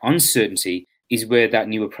uncertainty is where that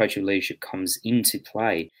new approach of leadership comes into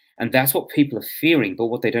play. And that's what people are fearing. But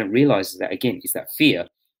what they don't realize is that, again, is that fear.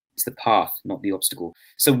 It's the path, not the obstacle.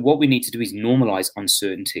 So what we need to do is normalize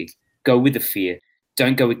uncertainty. Go with the fear.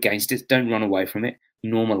 Don't go against it. Don't run away from it.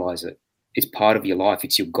 Normalize it. It's part of your life.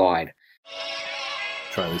 It's your guide.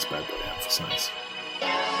 Try this bad boy out for size.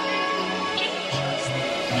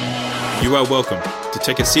 You are welcome to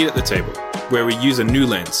take a seat at the table, where we use a new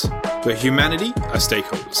lens, where humanity are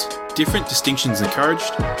stakeholders. Different distinctions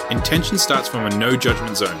encouraged, intention starts from a no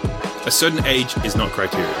judgment zone. A certain age is not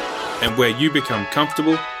criteria, and where you become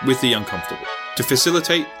comfortable with the uncomfortable to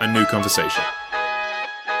facilitate a new conversation.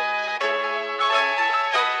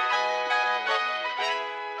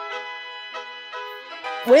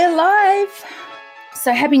 We're live.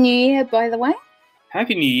 So happy New Year, by the way.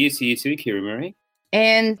 Happy New Year to you too, Kira Marie.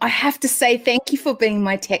 And I have to say thank you for being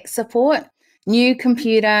my tech support. New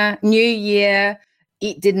computer, new year.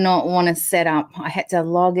 It did not want to set up. I had to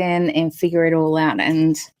log in and figure it all out,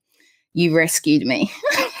 and you rescued me.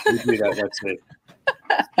 We do that, that's it.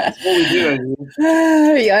 That's what we do.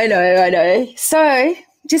 Yeah, I know. So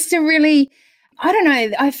just to really, I don't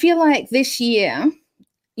know, I feel like this year,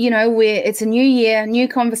 it's a new year, new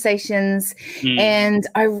conversations, and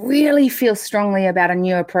I really feel strongly about a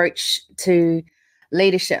new approach to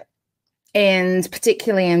leadership, and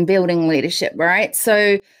particularly in building leadership, right?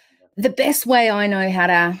 So the best way I know how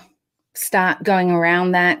to start going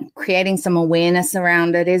around that, creating some awareness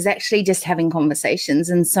around it, is actually just having conversations.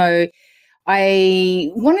 And so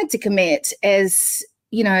I wanted to commit, as,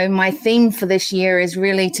 my theme for this year is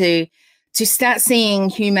really to start seeing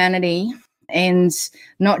humanity, and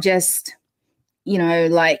not just,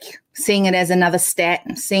 seeing it as another stat,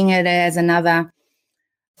 seeing it as another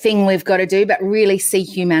thing we've got to do, but really see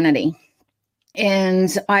humanity.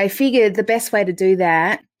 And I figured the best way to do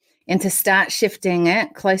that and to start shifting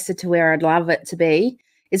it closer to where I'd love it to be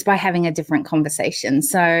is by having a different conversation.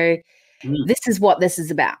 So this is what this is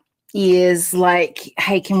about, is like,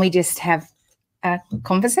 hey, can we just have a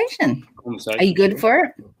conversation? Are you good for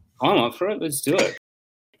it? I'm up for it. Let's do it.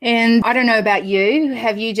 And I don't know about you.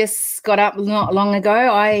 Have you just got up not long ago?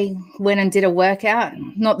 I went and did a workout,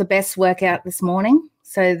 not the best workout this morning.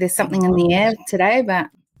 So there's something in the air today, but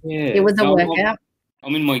it was a workout.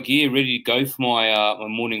 I'm in my gear, ready to go for my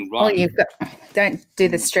morning run. Oh, don't do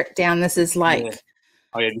the strip down. This is like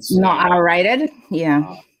this not R-rated.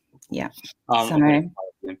 Yeah. So I'm ready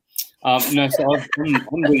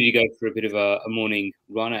to go for a bit of a morning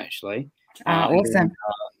run, actually. Awesome.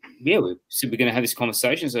 We said we're going to have this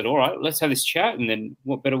conversation. I said, all right, let's have this chat, and then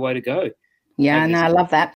what better way to go? Yeah, I love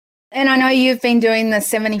that. And I know you've been doing the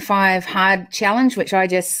 75 hard challenge, which I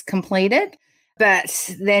just completed,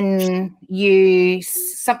 but then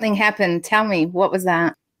something happened. Tell me, what was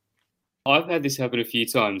that? I've had this happen a few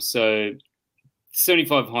times. So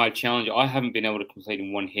 75 hard challenge, I haven't been able to complete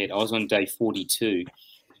in one hit. I was on day 42.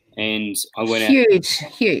 And I went huge.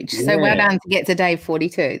 out. Huge. Yeah. So well done to get to day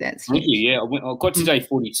 42. That's huge. Thank you. Yeah, I got to day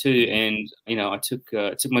 42, and I took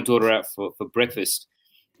my daughter out for breakfast,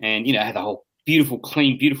 and I had the whole beautiful,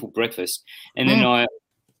 clean, beautiful breakfast, and then I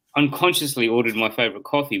unconsciously ordered my favorite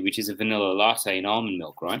coffee, which is a vanilla latte in almond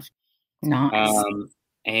milk, right? Nice.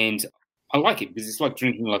 And I like it because it's like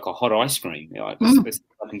drinking like a hot ice cream. I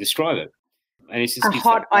can describe it. And it's just a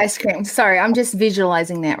hot ice cream. Sorry, I'm just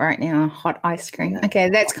visualizing that right now. Hot ice cream. Okay,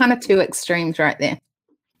 that's kind of two extremes right there.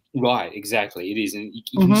 Right, exactly. It is. And you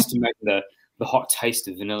can just imagine the hot taste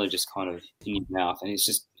of vanilla just kind of in your mouth. And it's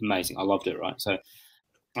just amazing. I loved it, right? So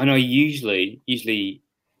I know usually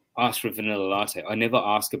ask for a vanilla latte. I never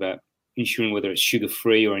ask about ensuring whether it's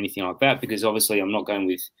sugar-free or anything like that, because obviously I'm not going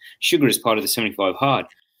with sugar as part of the 75 hard.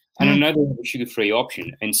 And I know there's a sugar-free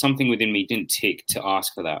option, and something within me didn't tick to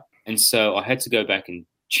ask for that. And so I had to go back and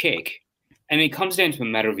check. And it comes down to a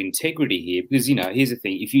matter of integrity here, because, here's the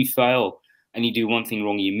thing. If you fail and you do one thing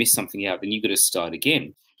wrong, you miss something out, then you've got to start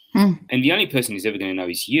again. And the only person who's ever going to know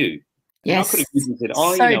is you. Yes. And I could have said,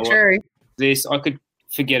 so true. I could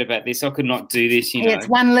forget about this. I could not do this, It's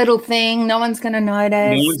one little thing. No one's going to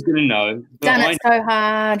notice. No one's going to know. Done it so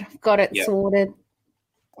hard. Got it sorted.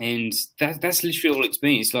 And that's literally all it's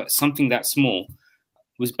been. It's like something that small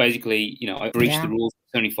was basically, I breached the rules of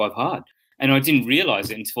 75 hard. And I didn't realize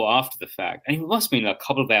it until after the fact. And it must have been a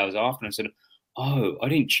couple of hours after. And I said, I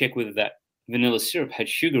didn't check whether that vanilla syrup had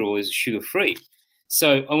sugar or is sugar-free.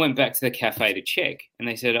 So I went back to the cafe to check. And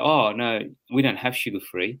they said, oh, no, we don't have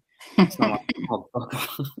sugar-free. So I'm like, oh, fuck.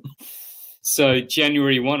 So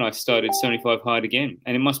January 1, I started 75 hard again.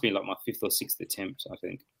 And it must be like my 5th or 6th attempt, I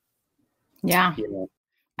think. Yeah.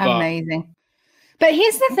 Amazing. But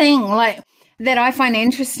here's the thing, that I find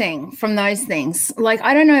interesting from those things. Like,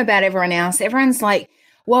 I don't know about everyone else. Everyone's like,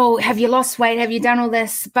 well, have you lost weight? Have you done all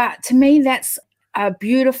this? But to me, that's a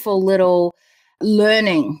beautiful little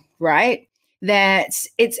learning, right? That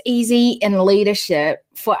it's easy in leadership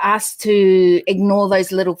for us to ignore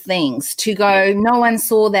those little things, to go, no one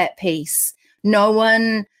saw that piece. No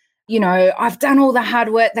one, I've done all the hard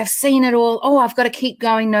work. They've seen it all. Oh, I've got to keep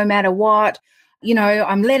going no matter what.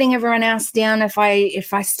 I'm letting everyone else down if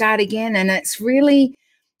I start again. And it's really,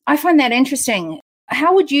 I find that interesting.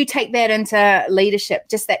 How would you take that into leadership,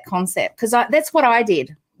 just that concept? Because that's what I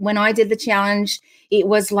did. When I did the challenge, it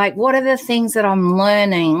was like, what are the things that I'm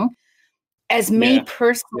learning as me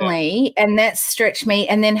personally? And that stretched me.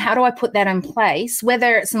 And then how do I put that in place,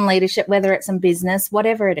 whether it's in leadership, whether it's in business,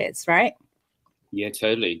 whatever it is, right? Yeah,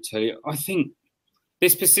 totally. I think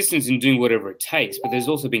there's persistence in doing whatever it takes, but there's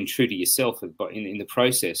also being true to yourself in the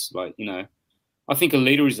process. Like, I think a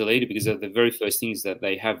leader is a leader because the very first thing is that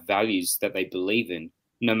they have values that they believe in,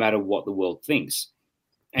 no matter what the world thinks.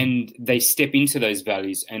 And they step into those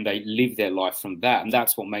values and they live their life from that. And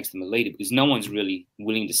that's what makes them a leader, because no one's really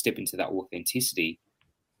willing to step into that authenticity.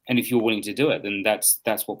 And if you're willing to do it, then that's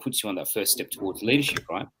what puts you on that first step towards leadership,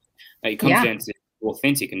 right? It comes down to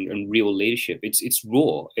authentic and real leadership. It's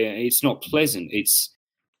raw. It's not pleasant. It's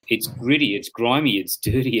gritty. It's grimy. It's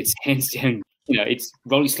dirty. It's hands down. It's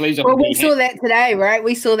rolling sleeves up. Well, we saw that today, right?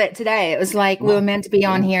 We saw that today. It was like we were meant to be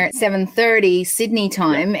on here at 7:30 Sydney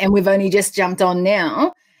time, and we've only just jumped on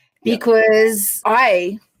now because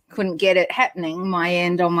I couldn't get it happening my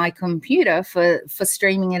end on my computer for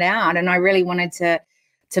streaming it out, and I really wanted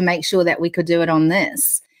to make sure that we could do it on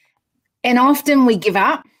this. And often we give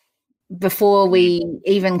up before we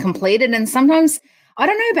even complete it, and sometimes, I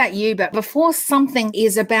don't know about you, but before something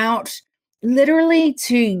is about literally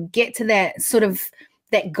to get to that sort of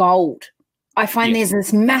that gold, I find there's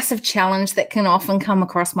this massive challenge that can often come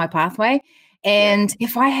across my pathway. And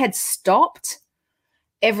if I had stopped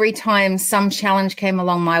every time some challenge came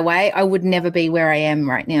along my way, I would never be where I am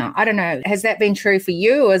right now. I don't know. Has that been true for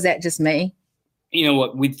you, or is that just me? You know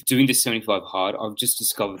what? With doing this 75 hard, I've just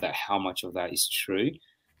discovered that how much of that is true.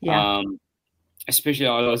 Yeah. Especially,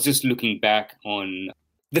 I was just looking back on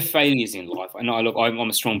the failures in life. And I'm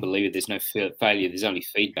a strong believer there's no failure, there's only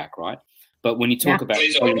feedback, right? But when you talk about...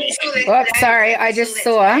 Oh, sorry, I just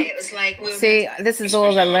saw... See, this is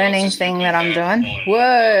all the learning thing that I'm doing.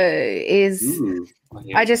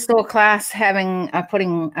 I just saw class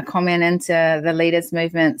putting a comment into the leaders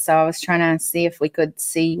movement. So I was trying to see if we could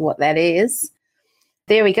see what that is.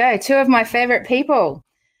 There we go. Two of my favorite people.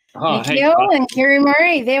 Nikhil and Kiri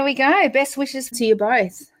Marie. There we go. Best wishes to you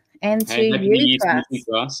both. And to you,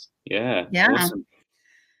 class. Yeah. Awesome.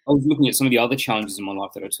 I was looking at some of the other challenges in my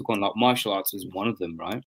life that I took on, like martial arts was one of them,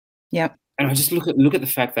 right? Yep. And I just look at the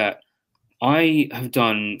fact that I have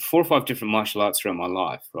done 4 or 5 different martial arts throughout my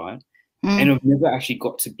life, right? And I've never actually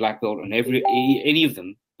got to black belt on any of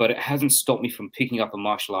them, but it hasn't stopped me from picking up a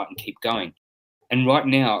martial art and keep going. And right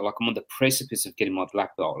now, like, I'm on the precipice of getting my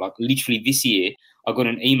black belt. Like, literally this year, I got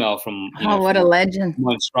an email from what a legend,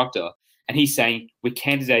 my instructor, and he's saying, we're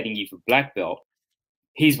candidating you for black belt.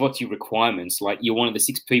 Here's what's your requirements. Like, you're one of the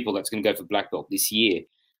 6 people that's going to go for black belt this year.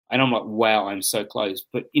 And I'm like, wow, I'm so close.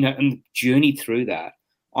 But, and the journey through that,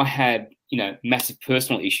 I had, massive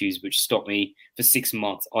personal issues, which stopped me for 6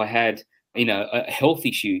 months. I had, a health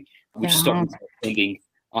issue, which stopped me from attending.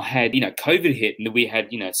 I had, COVID hit, and we had,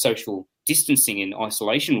 social distancing and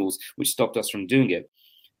isolation rules, which stopped us from doing it.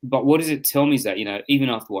 But what does it tell me is that, even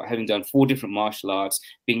after having done 4 different martial arts,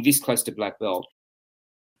 being this close to black belt,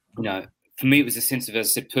 for me, it was a sense of, as I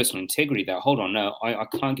said, personal integrity that, hold on, no, I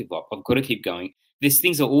can't give up. I've got to keep going. These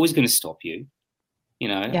things are always going to stop you,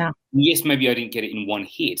 Yeah. Yes, maybe I didn't get it in one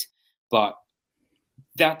hit, but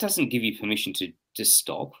that doesn't give you permission to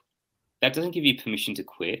stop. That doesn't give you permission to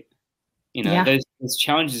quit. Those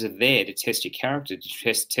challenges are there to test your character,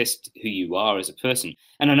 to test who you are as a person.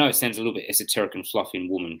 And I know it sounds a little bit esoteric and fluffy and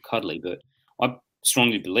warm and cuddly, but I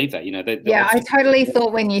strongly believe that. I totally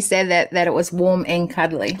thought when you said that it was warm and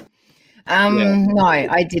cuddly. No,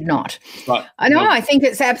 I did not. But I think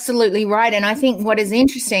it's absolutely right. And I think what is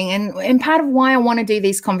interesting and part of why I want to do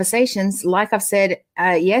these conversations, like I've said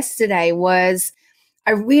yesterday, was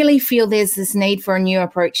I really feel there's this need for a new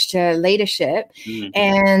approach to leadership.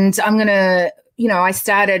 And I'm going to, I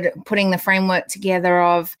started putting the framework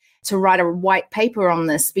together to write a white paper on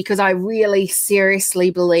this, because I really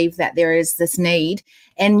seriously believe that there is this need.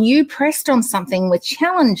 And you pressed on something with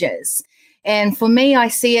challenges. And for me, I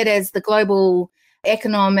see it as the global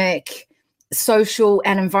economic, social,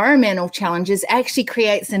 and environmental challenges actually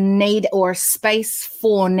creates a need or a space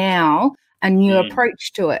for now a new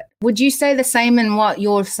approach to it. Would you say the same in what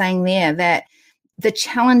you're saying there, that the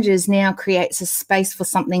challenges now creates a space for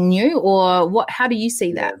something new, or what? How do you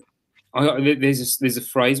see that? There's a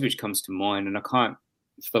phrase which comes to mind, and I can't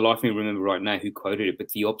for the life of me remember right now who quoted it, but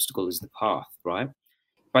the obstacle is the path, right?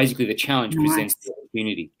 Basically, the challenge presents the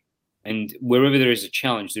opportunity. And wherever there is a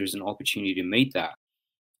challenge, there is an opportunity to meet that.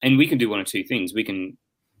 And we can do one of two things. We can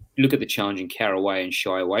look at the challenge and cower away and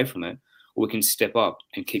shy away from it, or we can step up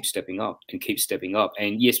and keep stepping up and keep stepping up.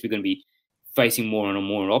 And yes, we're going to be facing more and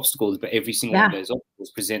more obstacles, but every single one of those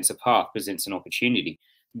obstacles presents a path, presents an opportunity.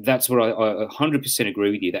 That's what I 100%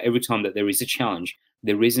 agree with you, that every time that there is a challenge,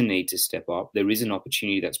 there is a need to step up. There is an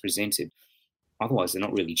opportunity that's presented. Otherwise, they're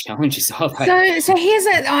not really challenges, are they? So here's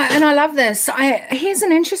it, and I love this. Here's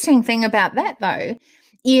an interesting thing about that, though,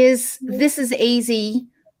 is this is easy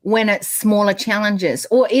when it's smaller challenges,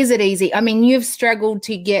 or is it easy? I mean, you've struggled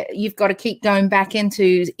to you've got to keep going back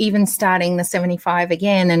into even starting the 75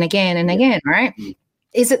 again and again and again, right?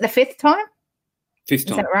 Is it the fifth time? Fifth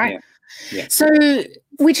time, is that right? Yeah. So,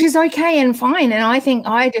 which is okay and fine. And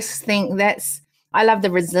I just think I love the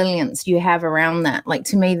resilience you have around that. Like,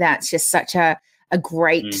 to me, that's just such a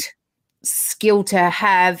great skill to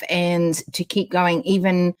have and to keep going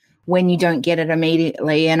even when you don't get it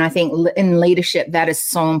immediately. And I think in leadership, that is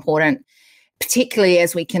so important, particularly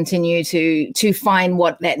as we continue to find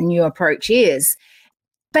what that new approach is.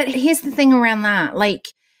 But here's the thing around that, like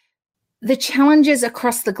the challenges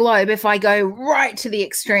across the globe, if I go right to the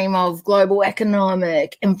extreme of global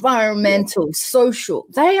economic, environmental, social,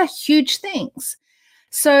 they are huge things.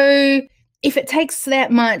 So if it takes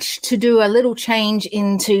that much to do a little change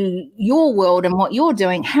into your world and what you're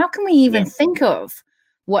doing, how can we even think of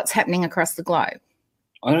what's happening across the globe?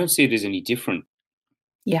 I don't see it as any different.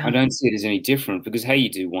 Yeah. I don't see it as any different, because how you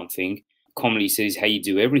do one thing, commonly says how you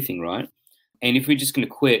do everything, right? And if we're just going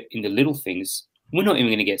to quit in the little things, we're not even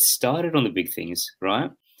going to get started on the big things, right?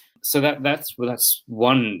 So that's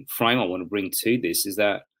one frame I want to bring to this, is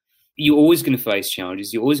that you're always going to face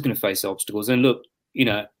challenges. You're always going to face obstacles. And look,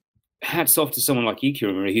 hats off to someone like you,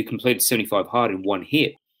 Kira Marie, who completed 75 hard in one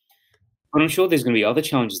hit. But I'm sure there's going to be other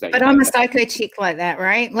challenges that. But I'm a psycho chick like that,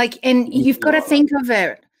 right? Like, and you've got to think of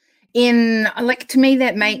it in, like, to me,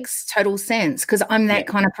 that makes total sense, because I'm that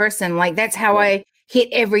kind of person. Like, that's how I hit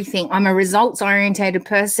everything. I'm a results orientated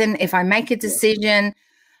person. If I make a decision,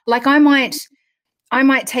 like I might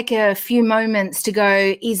take a few moments to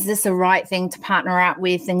go, is this a right thing to partner up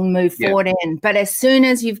with and move forward in? But as soon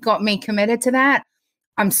as you've got me committed to that,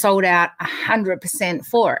 I'm sold out 100%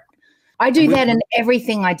 for it. I do that in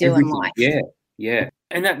everything I do in life. Yeah.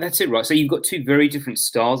 And that's it, right? So you've got two very different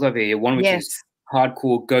styles over here. One which is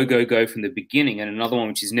hardcore, go from the beginning, and another one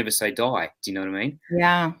which is never say die. Do you know what I mean?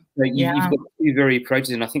 Yeah. So you've got two very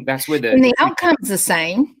approaches, and I think that's where and the outcome's the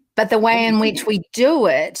same, but the way in which we do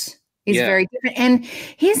it is very different. And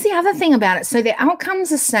here's the other thing about it. So the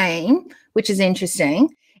outcome's the same, which is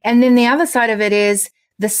interesting. And then the other side of it is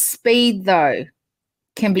the speed, though,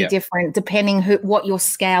 can be different depending what your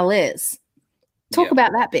scale is. Talk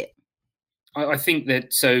about that bit. I think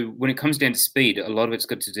that, so when it comes down to speed, a lot of it's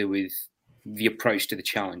got to do with the approach to the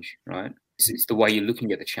challenge, right? It's the way you're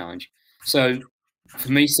looking at the challenge. So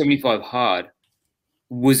for me, 75 hard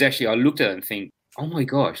was actually, I looked at it and think, oh my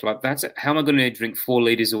gosh, like how am I going to drink 4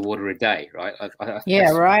 liters of water a day, right?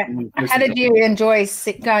 Right. How did you enjoy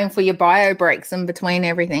going for your bio breaks in between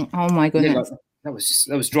everything? Oh my goodness. Yeah,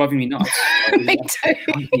 that was driving me nuts. Me too.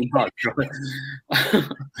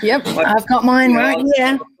 Yep, I've got mine right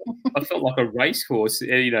here. I felt like a racehorse,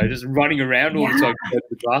 just running around all the time to go to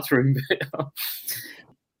the bathroom.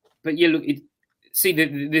 But yeah, look,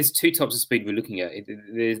 there's two types of speed we're looking at.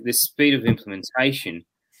 There's the speed of implementation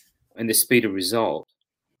and the speed of result.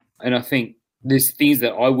 And I think there's things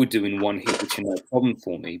that I would do in one hit which are no problem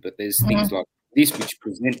for me, but there's things like this which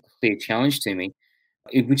present a clear challenge to me,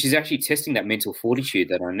 which is actually testing that mental fortitude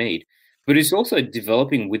that I need. But it's also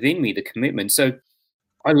developing within me the commitment. So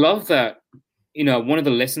I love that, one of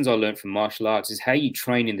the lessons I learned from martial arts is how you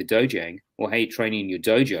train in the dojang, or how you train in your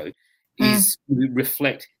dojo, is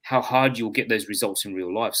reflect how hard you'll get those results in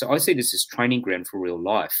real life. So I see this as training ground for real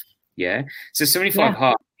life. Yeah. So 75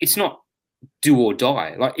 hard, it's not do or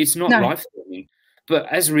die. Like, it's not life-threatening. But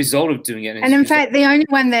as a result of doing it. And in fact, the only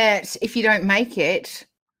one that, if you don't make it,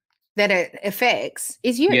 that it affects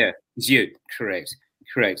is you. Yeah, it's you. Correct.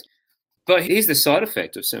 But here's the side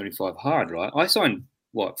effect of 75 hard, right? I signed,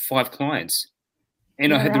 5 clients,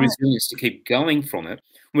 and I had the resilience to keep going from it.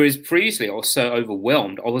 Whereas previously I was so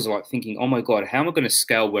overwhelmed, I was like thinking, oh my God, how am I going to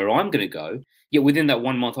scale where I'm going to go? Yet within that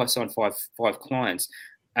 1 month, I signed five clients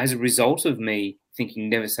as a result of me thinking,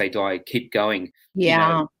 never say die, keep going.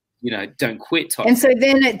 Yeah. don't quit type. And so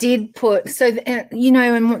then it did put,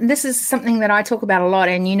 and this is something that I talk about a lot,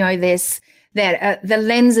 and this, that the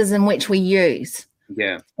lenses in which we use.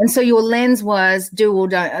 Yeah. And so your lens was do or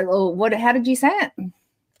don't, or what, how did you say it?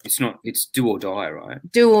 It's do or die, right?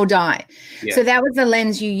 Do or die. Yeah. So that was the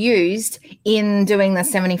lens you used in doing the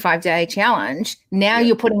 75-day challenge. Now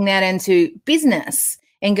you're putting that into business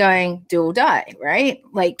and going do or die, right?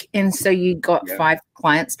 And so you got 5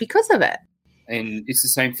 clients because of it. And it's the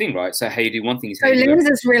same thing, right? So how you do one thing is so lens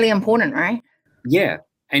is really important, right? Yeah.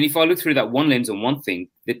 And if I look through that one lens on one thing,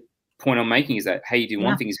 the point I'm making is that how you do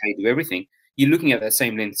one thing is how you do everything. You're looking at that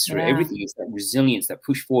same lens through everything. It's that resilience, that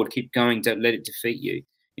push forward, keep going, don't let it defeat you,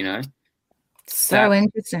 So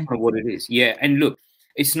interesting. Kind of what it is. Yeah. And look,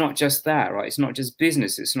 it's not just that, right? It's not just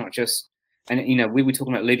business. It's not just, and we were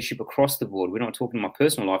talking about leadership across the board. We're not talking my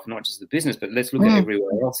personal life, not just the business, but let's look at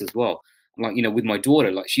everywhere else as well. Like, with my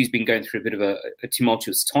daughter, she's been going through a bit of a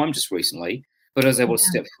tumultuous time just recently, but I was able to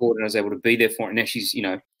step forward and I was able to be there for her. And now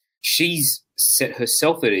she's set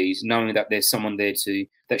herself at ease, knowing that there's someone there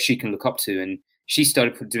that she can look up to. And she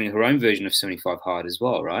started doing her own version of 75 Hard as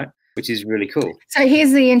well, right? Which is really cool. So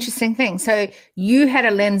here's the interesting thing. So you had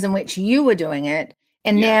a lens in which you were doing it.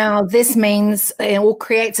 And now this means or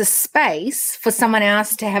creates a space for someone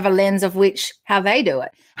else to have a lens of how they do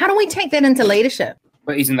it. How do we take that into leadership?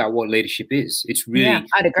 But isn't that what leadership is? It's really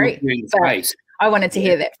I'd agree. Space. I wanted to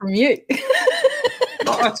hear that from you.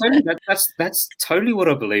 I tell you, that's totally what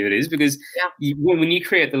I believe it is, because when you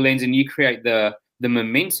create the lens and you create the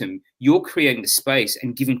momentum, you're creating the space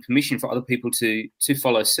and giving permission for other people to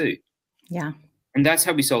follow suit. Yeah. And that's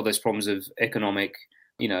how we solve those problems of economic,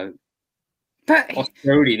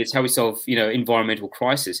 austerity. That's how we solve, environmental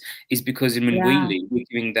crisis, is because when we lead, we're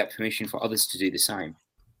giving that permission for others to do the same.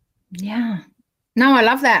 Yeah. No, I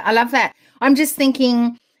love that. I'm just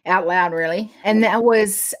thinking out loud, really. And that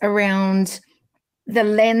was around the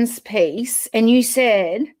lens piece. And you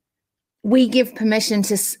said we give permission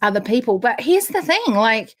to other people. But here's the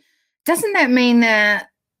thing, doesn't that mean that,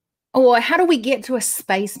 or how do we get to a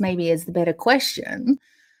space, maybe is the better question,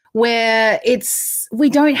 where we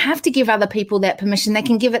don't have to give other people that permission. They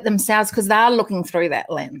can give it themselves because they are looking through that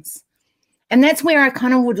lens. And that's where I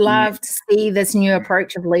kind of would love to see this new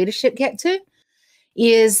approach of leadership get to,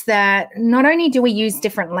 is that not only do we use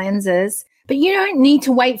different lenses, but you don't need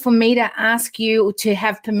to wait for me to ask you to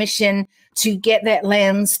have permission to get that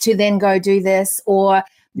lens to then go do this. Or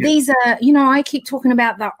these are, I keep talking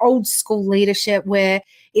about the old school leadership where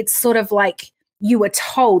it's sort of like you were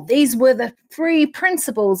told these were the 3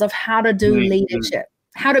 principles of how to do leadership,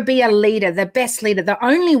 how to be a leader, the best leader. The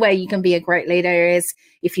only way you can be a great leader is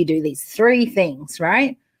if you do these 3 things,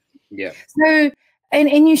 right? Yeah. So,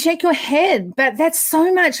 and you shake your head, but that's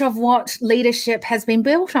so much of what leadership has been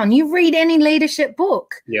built on. You read any leadership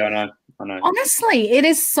book. Yeah, I know. Honestly, it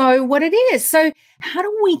is so what it is. So how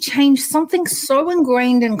do we change something so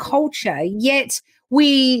ingrained in culture, yet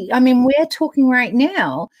we're talking right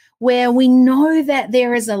now where we know that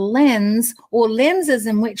there is a lens or lenses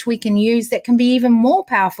in which we can use that can be even more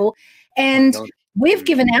powerful. And we've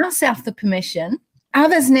given ourselves the permission.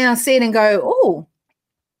 Others now see it and go, oh,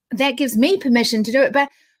 that gives me permission to do it. But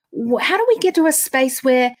how do we get to a space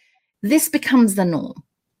where this becomes the norm?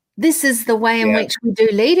 This is the way in which we do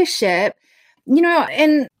leadership,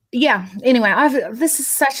 and anyway, I love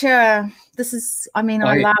this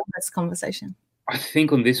conversation. I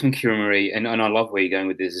think on this one, Kira Marie, and I love where you're going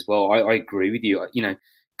with this as well. I agree with you.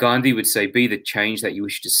 Gandhi would say, be the change that you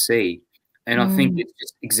wish to see. And I think it's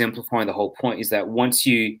just exemplifying the whole point, is that once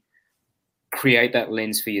you create that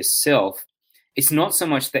lens for yourself, it's not so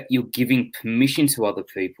much that you're giving permission to other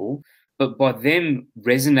people, but by them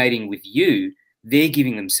resonating with you, they're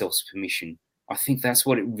giving themselves permission. I think that's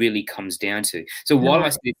what it really comes down to. So while I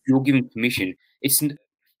said you're giving permission, it's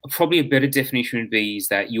probably a better definition would be is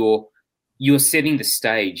that you're setting the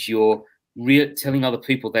stage. You're telling other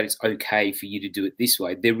people that it's okay for you to do it this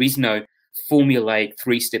way. There is no formulaic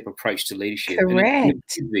 3-step approach to leadership. Correct.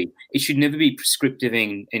 It should never be prescriptive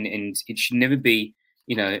and it should never be,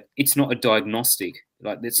 it's not a diagnostic.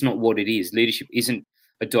 That's not what it is. Leadership isn't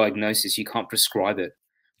a diagnosis. You can't prescribe it.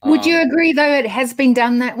 Would you agree, though, it has been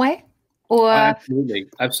done that way? Or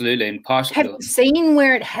absolutely, and partially. Have you seen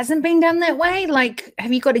where it hasn't been done that way?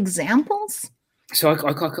 Have you got examples? So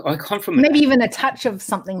I come from maybe even a touch of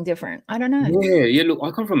something different. I don't know. Yeah. Look, I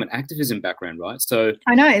come from an activism background, right? So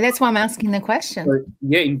I know that's why I'm asking the question. So,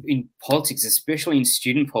 in politics, especially in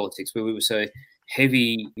student politics, where we were so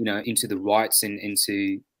heavy, into the rights and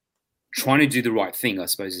into trying to do the right thing, I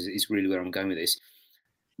suppose is really where I'm going with this.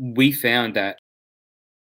 We found that.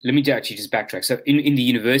 Let me actually just backtrack. So in the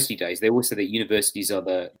university days, they always say that universities are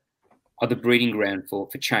the are the breeding ground for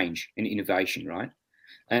change and innovation, right?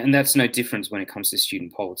 And that's no difference when it comes to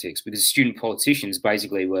student politics, because student politicians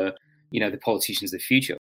basically were, the politicians of the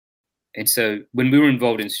future. And so when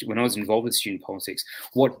I was involved with student politics,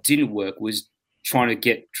 what didn't work was trying to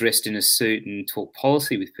get dressed in a suit and talk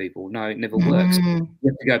policy with people. No, it never works. You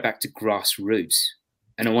have to go back to grassroots.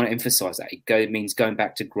 And I want to emphasize that. It means going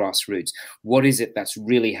back to grassroots. What is it that's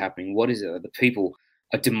really happening? What is it that the people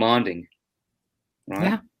are demanding, right?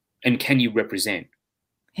 Yeah. And can you represent?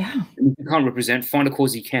 Yeah. And if you can't represent, find a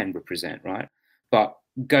cause you can represent, right? But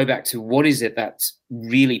go back to what is it that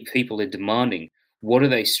really people are demanding? What are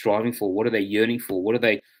they striving for? What are they yearning for? What are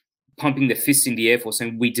they pumping their fists in the air for,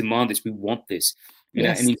 saying, we demand this, we want this?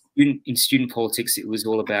 And in student politics, it was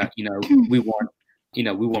all about, we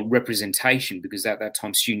want representation, because at that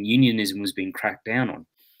time student unionism was being cracked down on.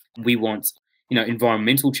 We want,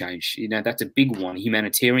 environmental change. That's a big one,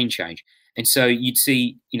 humanitarian change. And so you'd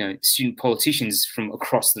see, student politicians from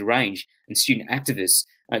across the range and student activists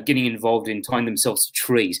getting involved in tying themselves to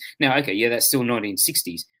trees. Now, okay, yeah, that's still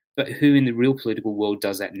 1960s, but who in the real political world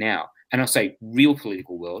does that now? And I say real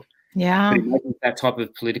political world. Yeah. But that type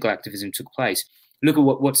of political activism took place. Look at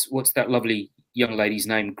what's that lovely young lady's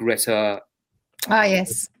name, Greta. Oh,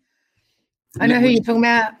 yes. I know who you're talking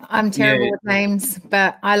about. I'm terrible with names,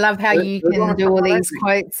 but I love how you can do all these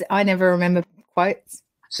quotes. I never remember quotes.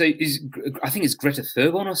 So I think it's Greta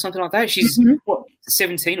Thurban or something like that. She's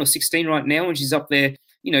 17 or 16 right now, and she's up there,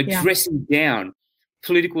 dressing down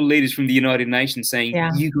political leaders from the United Nations, saying,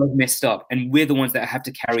 you guys messed up, and we're the ones that have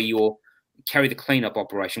to carry the cleanup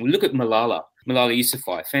operation. We look at Malala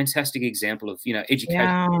Yousafzai, fantastic example of,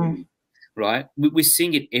 education, right? We're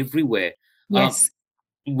seeing it everywhere. Yes.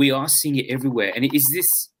 We are seeing it everywhere. And is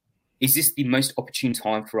this the most opportune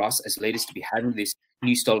time for us as leaders to be having this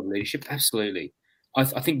new style of leadership? Absolutely. I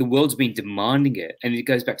think the world's been demanding it. And it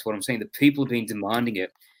goes back to what I'm saying. The people have been demanding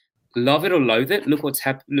it. Love it or loathe it. Look what's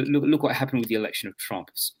happened. Look what happened with the election of Trump.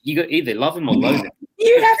 You got either love him or loathe him.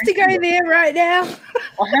 You have to go there right now.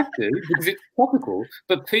 I have to, because it's topical.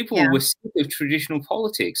 But people were sick of traditional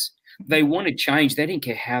politics. They wanted change. They didn't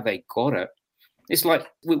care how they got it. It's like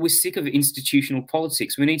we're sick of institutional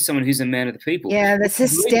politics. We need someone who's a man of the people. Yeah, the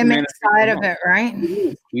systemic side of it, right?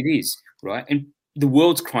 It is, right? And the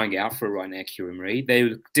world's crying out for it right now, Kira Marie.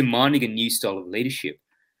 They're demanding a new style of leadership.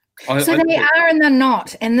 They are and they're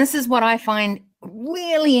not. And this is what I find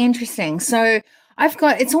really interesting. So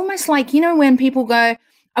it's almost like, when people go,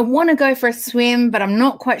 I want to go for a swim, but I'm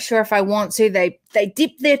not quite sure if I want to. They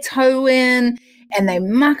dip their toe in and they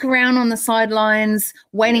muck around on the sidelines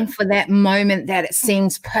waiting for that moment that it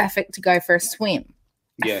seems perfect to go for a swim.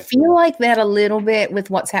 Yeah. I feel like that a little bit with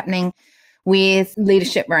what's happening with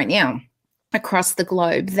leadership right now across the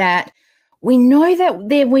globe, that we know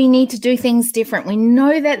that we need to do things different. We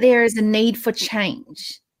know that there is a need for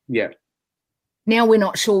change. Yeah. Now we're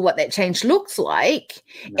not sure what that change looks like,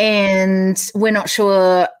 and we're not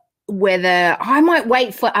sure whether I might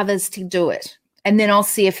wait for others to do it and then I'll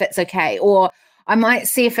see if it's okay, or I might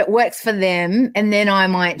see if it works for them and then I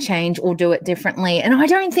might change or do it differently. And I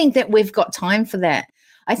don't think that we've got time for that.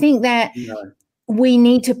 I think that we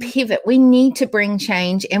need to pivot. We need to bring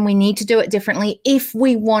change, and we need to do it differently if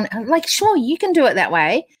we want. Like, sure, you can do it that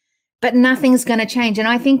way, but nothing's going to change. And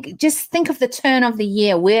I think, just think of the turn of the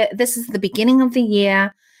year, where this is the beginning of the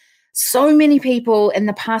year. So many people in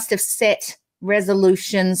the past have set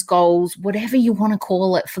resolutions, goals, whatever you want to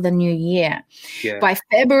call it, for the new year. Yeah. By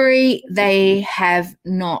February, they have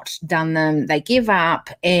not done them. They give up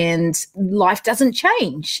and life doesn't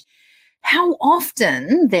change. How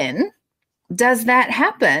often then does that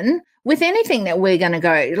happen with anything that we're going to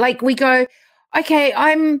go? Like, we go, okay,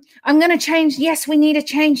 I'm going to change. Yes, we need a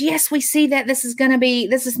change. Yes, we see that this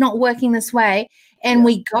is not working this way. And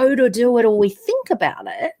we go to do it, or we think about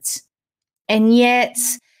it. And yet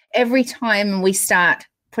every time we start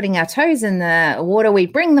putting our toes in the water, we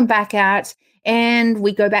bring them back out and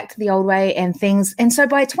we go back to the old way and things. And so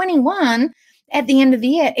by 21, at the end of the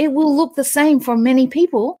year, it will look the same for many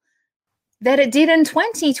people that it did in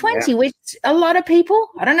 2020, which a lot of people,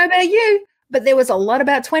 I don't know about you, but there was a lot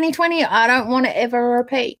about 2020 I don't want to ever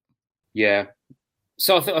repeat. Yeah.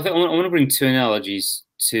 So I think I want to bring two analogies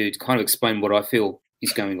to kind of explain what I feel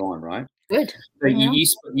is going on, right? Good. So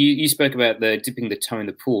you spoke about the dipping the toe in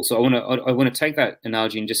the pool. So I want to take that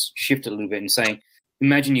analogy and just shift it a little bit and say,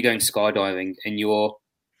 imagine you're going skydiving and you're...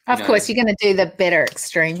 Of course, you're going to do the better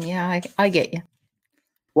extreme. Yeah, I get you.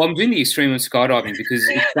 Well, I'm doing the extreme on skydiving because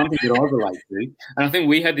it's something that I relate to. And I think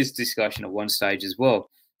we had this discussion at one stage as well.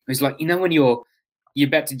 It's like, when you're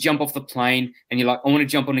about to jump off the plane and you're like, I want to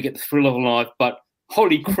jump on to get the thrill of life, but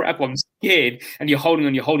holy crap, I'm scared. And you're holding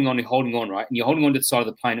on, right? And you're holding on to the side of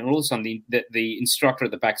the plane. And all of a sudden the instructor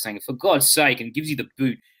at the back saying, for God's sake, and gives you the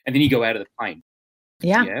boot. And then you go out of the plane.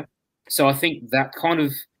 Yeah. So I think that kind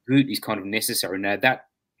of boot is kind of necessary. Now, that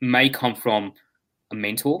may come from a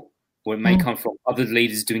mentor, or it may come from other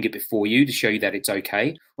leaders doing it before you to show you that it's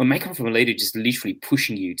okay, or it may come from a leader just literally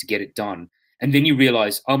pushing you to get it done. And then you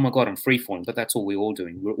realize, oh my God, I'm free falling. But that's all we're all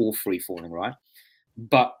doing. We're all free falling, right?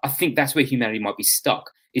 But I think that's where humanity might be stuck,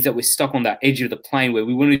 is that we're stuck on that edge of the plane where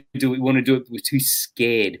we want to do it, but we're too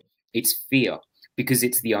scared. It's fear, because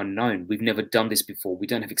it's the unknown. We've never done this before. We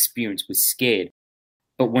don't have experience. We're scared.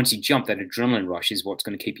 But once you jump, that adrenaline rush is what's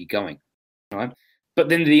going to keep you going, right? But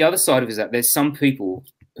then the other side of it is that there's some people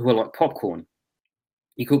who are like popcorn.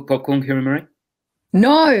 You cook popcorn, Kira Marie?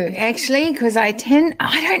 No, actually, because I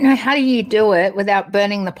don't know, how do you do it without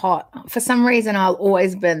burning the pot? For some reason, I'll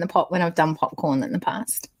always burn the pot when I've done popcorn in the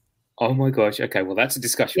past. Oh my gosh. Okay, well, that's a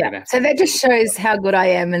discussion. Yeah. So that just shows how good I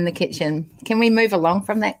am in the kitchen. Can we move along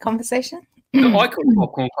from that conversation? No, I cook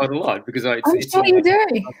popcorn quite a lot because I'm sure you do.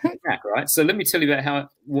 Snack, right? So let me tell you about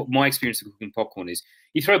what my experience of cooking popcorn is.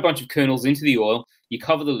 You throw a bunch of kernels into the oil, you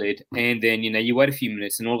cover the lid, and then you wait a few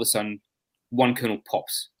minutes, and all of a sudden, one kernel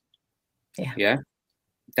pops. Yeah.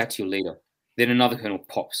 That's your leader. Then another kernel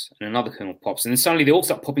pops, and another kernel pops, and then suddenly they all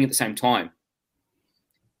start popping at the same time.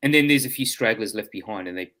 And then there's a few stragglers left behind,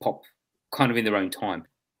 and they pop kind of in their own time.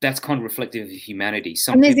 That's kind of reflective of humanity.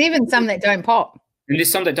 And there's even some that don't pop. And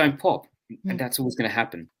there's some that don't pop. And that's always going to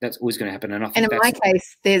happen. That's always going to happen. And I think in my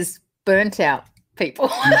case, there's burnt out people.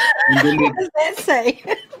 And what does that say?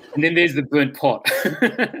 And then there's the burnt pot.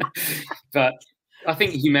 But I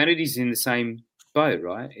think humanity's in the same boat,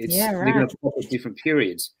 right? They're going to pop at different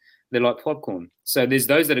periods. They're like popcorn. So there's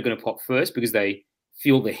those that are going to pop first because they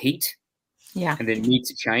feel the heat. Yeah. And then need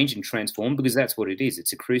to change and transform, because that's what it is.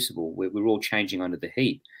 It's a crucible where we're all changing under the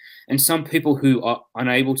heat. And some people who are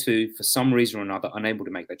unable to, for some reason or another, unable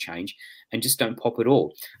to make that change and just don't pop at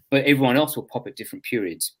all. But everyone else will pop at different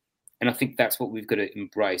periods. And I think that's what we've got to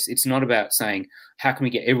embrace. It's not about saying, how can we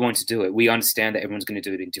get everyone to do it? We understand that everyone's going to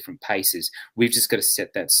do it in different paces. We've just got to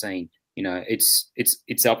set that scene.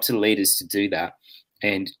 It's up to leaders to do that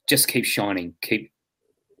and just keep shining, keep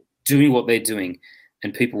doing what they're doing,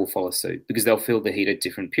 and people will follow suit because they'll feel the heat at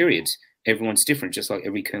different periods. Everyone's different, just like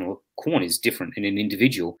every kernel of corn is different in an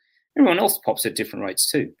individual. Everyone else pops at different rates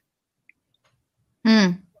too.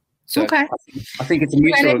 So okay. I think it's a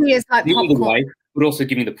mixture of like giving the way, but also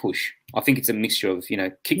giving the push. I think it's a mixture of,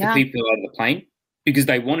 kick the people out of the plane because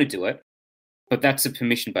they want to do it, but that's a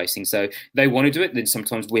permission-based thing. So they want to do it, then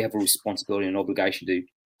sometimes we have a responsibility and obligation to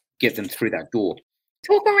get them through that door.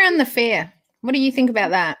 Talk around the fear. What do you think about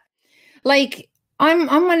that? Like, I'm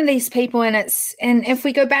one of these people, and if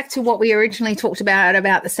we go back to what we originally talked about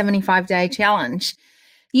the 75-day challenge,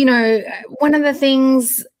 one of the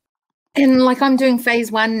things, and like I'm doing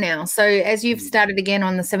phase 1 now. So as you've started again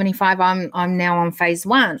on the 75, I'm now on phase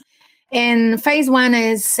 1, and phase 1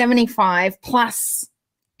 is 75 plus.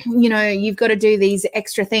 You've got to do these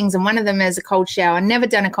extra things, and one of them is a cold shower. I've never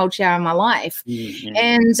done a cold shower in my life.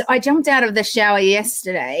 And I jumped out of the shower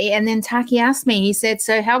yesterday, and then Taki asked me, he said,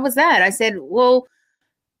 so how was that? I said, well,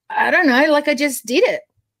 I don't know, like I just did it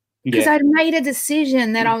because I'd made a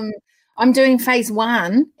decision that I'm doing phase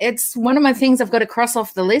 1. It's one of my things I've got to cross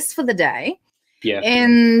off the list for the day. Yeah.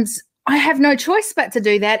 And I have no choice but to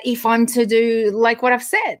do that if I'm to do like what I've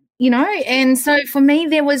said, and so for me,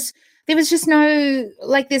 there was just no,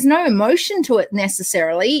 like, there's no emotion to it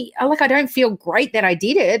necessarily. I don't feel great that I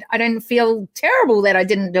did it. I don't feel terrible that I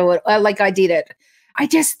didn't do it. Like I did it. I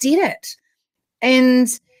just did it. And,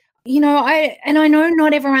 I know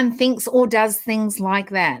not everyone thinks or does things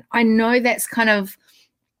like that. I know that's kind of,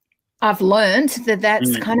 I've learned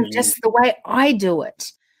that's kind of just the way I do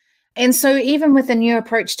it. And so even with a new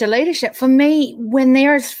approach to leadership, for me, when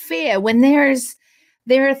there is fear, when there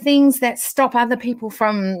are things that stop other people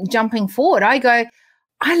from jumping forward, I go,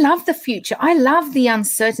 I love the future. I love the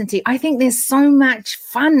uncertainty. I think there's so much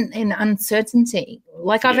fun in uncertainty.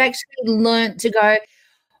 Like I've actually learned to go,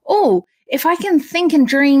 oh, if I can think and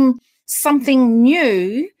dream something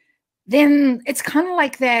new, then it's kind of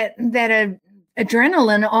like that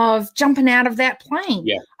adrenaline of jumping out of that plane.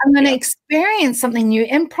 Yeah. I'm going to experience something new,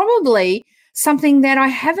 and probably something that I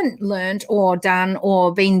haven't learned or done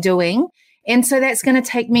or been doing. And so that's going to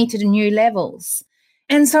take me to the new levels.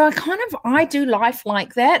 And so I do life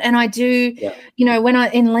like that. And I do, when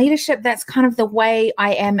in leadership, that's kind of the way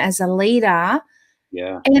I am as a leader.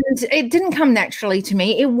 Yeah. And it didn't come naturally to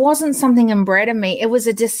me. It wasn't something inbred in me. It was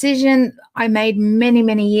a decision I made many,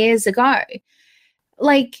 many years ago.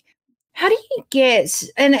 Like, how do you get,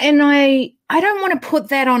 and I I don't want to put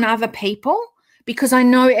that on other people because I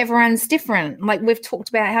know everyone's different. Like we've talked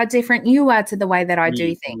about how different you are to the way that I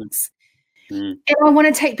do things. And I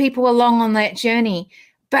want to take people along on that journey.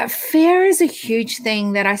 But fear is a huge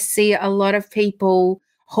thing that I see a lot of people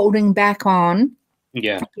holding back on,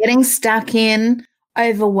 getting stuck in,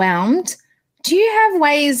 overwhelmed. Do you have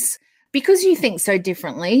ways, because you think so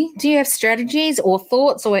differently, do you have strategies or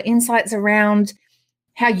thoughts or insights around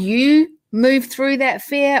how you move through that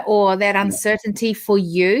fear or that uncertainty for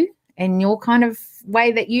you and your kind of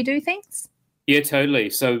way that you do things? Yeah, totally.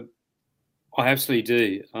 So I absolutely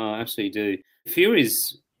do. Absolutely do. Fear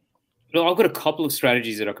is, well, I've got a couple of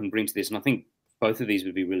strategies that I can bring to this, and I think both of these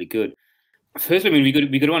would be really good. Firstly, I mean,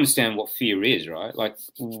 we got to understand what fear is, right? Like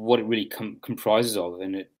what it really comprises of,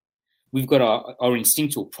 and we've got our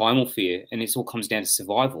instinctual primal fear, and it all comes down to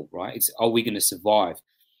survival, right? It's, are we going to survive?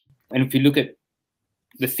 And if you look at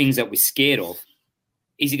the things that we're scared of,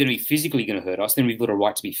 is it going to be physically going to hurt us? Then we've got a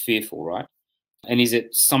right to be fearful, right? And is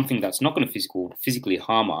it something that's not going to physically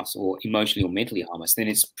harm us or emotionally or mentally harm us? Then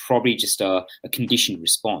it's probably just a conditioned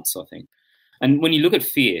response, I think. And when you look at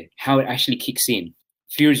fear, how it actually kicks in,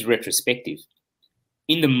 fear is retrospective.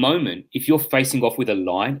 In the moment, if you're facing off with a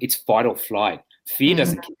lion, it's fight or flight. Fear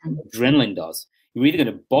doesn't kick in, adrenaline does. You're either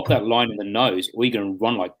going to bop that lion in the nose or you're going to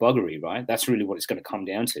run like buggery, right? That's really what it's going to come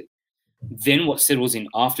down to. Then what settles in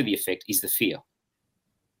after the effect is the fear.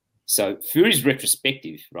 So fear is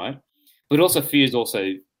retrospective, right? But also fear is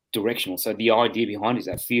also directional. So the idea behind it is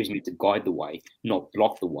that fear is meant to guide the way, not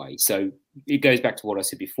block the way. So it goes back to what I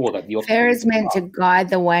said before, that the fear is meant to guide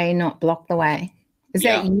the way, not block the way. Is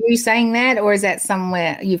that you saying that, or is that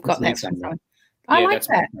somewhere you've got that from? I like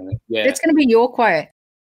that. Yeah, that's going to be your quote.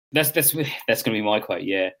 That's going to be my quote.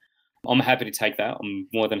 Yeah, I'm happy to take that. I'm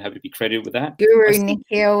more than happy to be credited with that. Guru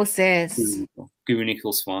Nikhil says. Guru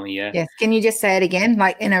Nikhil Swami. Yeah. Yes. Can you just say it again,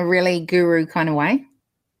 like in a really guru kind of way?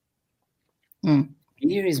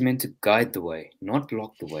 Fear is meant to guide the way, not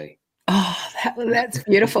block the way. Oh, that's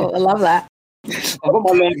beautiful. I love that. I've got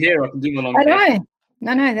my long hair. I can do my long hair.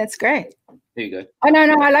 No, that's great. There you go. Oh no,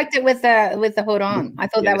 I liked it with the hood on. I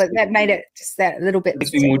thought that made it just that little bit.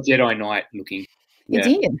 Makes me more Jedi Knight looking. Yeah.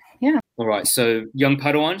 You did, yeah. All right, so young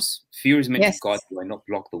Padawans, fear is meant to guide the way, not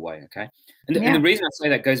block the way. Okay, and the reason I say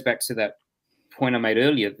that goes back to that point I made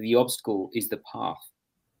earlier. The obstacle is the path,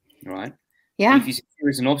 right? Yeah. And if you see fear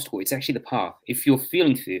as an obstacle, it's actually the path. If you're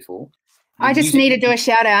feeling fearful, I just need to do a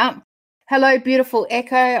shout out. Hello, beautiful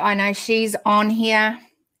Echo. I know she's on here.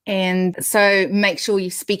 And so make sure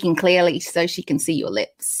you're speaking clearly so she can see your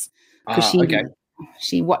lips. Because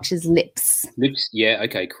she watches lips. Lips, yeah,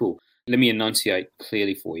 okay, cool. Let me enunciate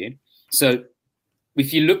clearly for you. So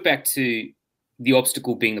if you look back to the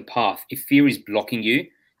obstacle being the path, if fear is blocking you,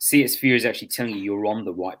 see it as fear is actually telling you you're on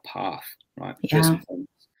the right path, right? Yeah.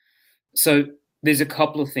 So there's a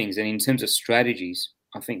couple of things. And in terms of strategies,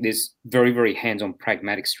 I think there's very, very hands-on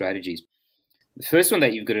pragmatic strategies. The first one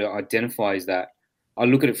that you've got to identify is that I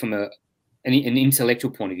look at it from an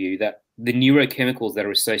intellectual point of view, that the neurochemicals that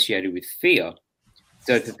are associated with fear,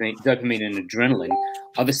 dopamine and adrenaline,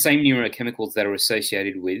 are the same neurochemicals that are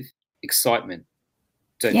associated with excitement.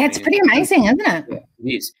 Yeah, it's pretty amazing, isn't it? Yeah, it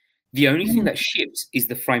is. The only thing that shifts is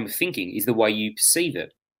the frame of thinking, is the way you perceive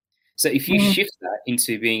it. So if you shift that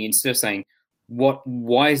into being, instead of saying,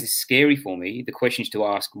 why is this scary for me? The question to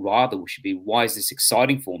ask rather should be, why is this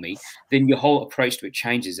exciting for me? Then your whole approach to it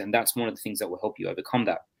changes. And that's one of the things that will help you overcome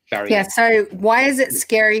that barrier. Yeah. So why is it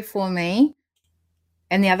scary for me?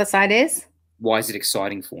 And the other side is? Why is it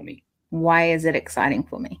exciting for me? Why is it exciting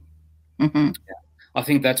for me? Mm-hmm. Yeah. I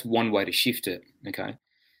think that's one way to shift it. Okay.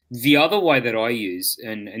 The other way that I use,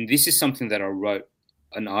 and this is something that I wrote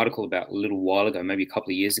an article about a little while ago, maybe a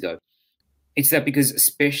couple of years ago. It's that because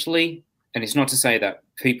especially, and it's not to say that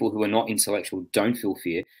people who are not intellectual don't feel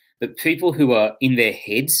fear, but people who are in their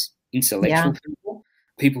heads, intellectual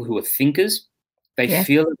people who are thinkers, they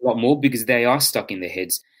feel it a lot more because they are stuck in their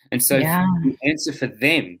heads. And so the answer for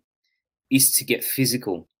them is to get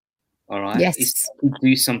physical, all right? Yes. Is to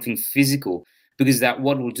do something physical, because that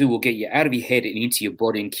what will do will get you out of your head and into your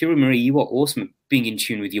body. And Kira Marie, you are awesome at being in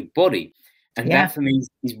tune with your body. And that for me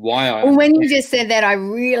is why I... Well, when you just said that, I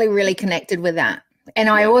really, really connected with that. And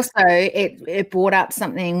I also, it brought up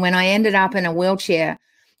something when I ended up in a wheelchair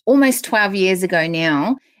almost 12 years ago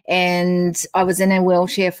now. And I was in a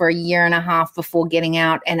wheelchair for a year and a half before getting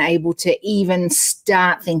out and able to even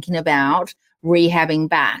start thinking about rehabbing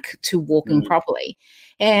back to walking properly.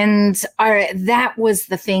 And that was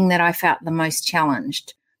the thing that I felt the most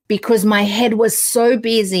challenged, because my head was so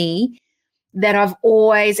busy that I've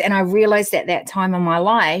always, and I realized at that time in my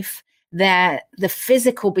life that the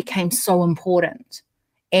physical became so important.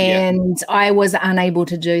 and I was unable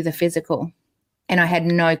to do the physical, and I had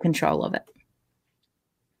no control of it.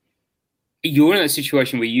 You're in a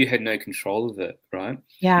situation where you had no control of it, right?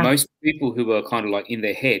 Yeah. Most people who are kind of like in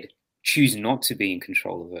their head choose not to be in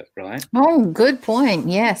control of it, right? Oh, good point.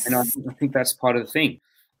 Yes. And I think that's part of the thing.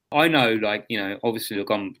 I know, like, obviously, look,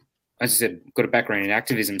 as I said, got a background in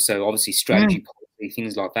activism, so obviously strategy, policy,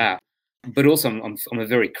 things like that. But also, I'm a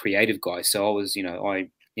very creative guy, so I was,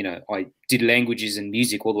 I did languages and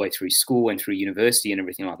music all the way through school and through university and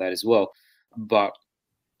everything like that as well. But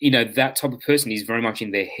that type of person is very much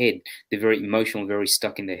in their head. They're very emotional, very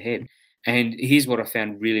stuck in their head. And here's what I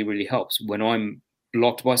found really, really helps. When I'm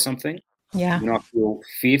blocked by something, when I feel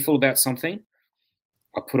fearful about something,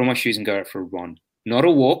 I put on my shoes and go out for a run. Not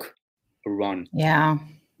a walk, a run. Yeah.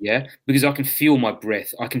 Yeah? Because I can feel my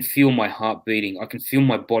breath. I can feel my heart beating. I can feel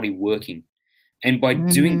my body working. And by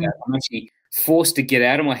doing that, I'm actually forced to get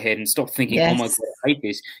out of my head and stop thinking, oh my God, I hate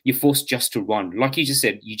this. You're forced just to run. Like you just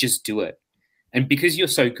said, you just do it. And because you're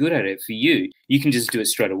so good at it, for you can just do it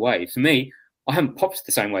straight away. For me, I haven't popped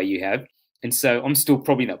the same way you have. And so I'm still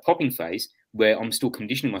probably in that popping phase where I'm still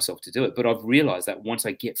conditioning myself to do it. But I've realized that once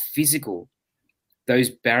I get physical, those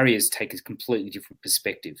barriers take a completely different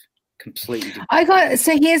perspective. Completely different.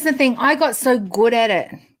 So here's the thing. I got so good at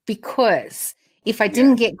it because if I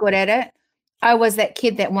didn't get good at it, I was that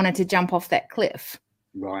kid that wanted to jump off that cliff.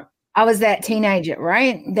 Right. I was that teenager,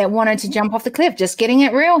 right, that wanted to jump off the cliff. Just getting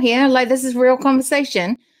it real here. Like, this is real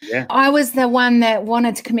conversation. Yeah. I was the one that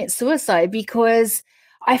wanted to commit suicide because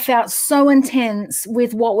I felt so intense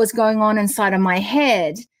with what was going on inside of my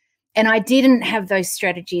head. And I didn't have those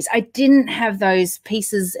strategies. I didn't have those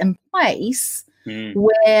pieces in place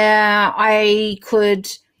where I could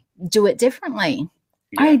do it differently.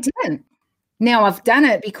 Yeah. I didn't. Now I've done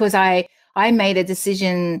it because I made a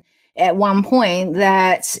decision at one point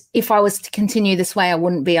that if I was to continue this way, I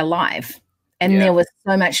wouldn't be alive. And there was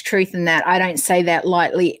so much truth in that. I don't say that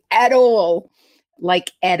lightly at all,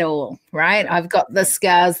 like at all, right? I've got the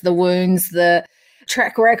scars, the wounds, the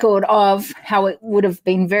track record of how it would have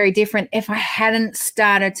been very different if I hadn't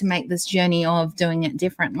started to make this journey of doing it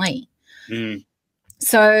differently.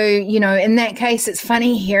 So, in that case, it's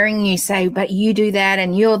funny hearing you say, but you do that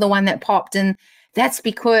and you're the one that popped. And that's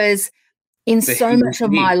because in so much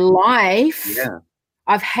of my life,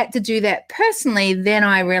 I've had to do that personally. Then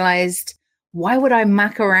I realized, why would I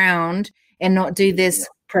muck around and not do this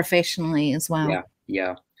professionally as well?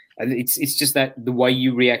 Yeah. And it's just that the way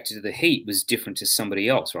you reacted to the heat was different to somebody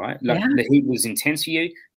else, right? Like the heat was intense for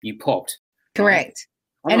you, you popped. Correct.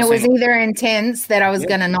 Right? And it was either intense that I was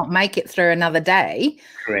going to not make it through another day,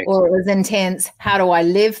 or it was intense, how do I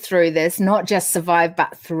live through this, not just survive,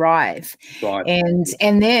 but thrive. Right.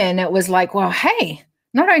 And then it was like, well, hey,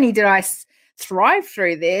 not only did I thrive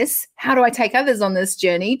through this, how do I take others on this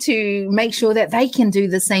journey to make sure that they can do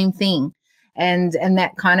the same thing? And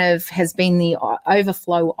that kind of has been the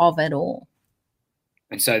overflow of it all.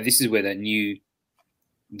 And so this is where the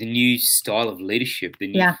new style of leadership, the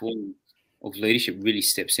new form of leadership really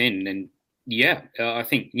steps in. And I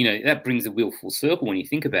think, that brings the wheel full circle when you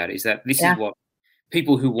think about it, is that this is what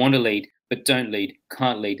people who want to lead but don't lead,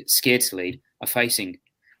 can't lead, scared to lead are facing.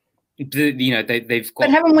 They've got. But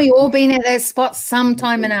haven't we all been at that spot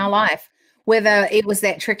sometime in our life? Whether it was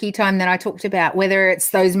that tricky time that I talked about, whether it's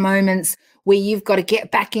those moments where you've got to get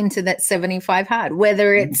back into that 75 hard,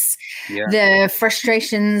 whether it's the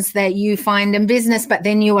frustrations that you find in business, but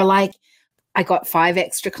then you were like, I got 5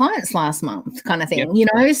 extra clients last month kind of thing,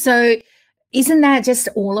 So isn't that just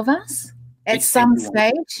all of us at some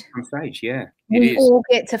stage? Some stage, yeah. We all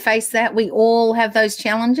get to face that. We all have those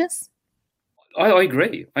challenges. I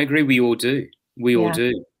agree. We all do. We all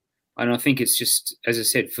do. And I think it's just, as I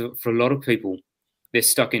said, for a lot of people, they're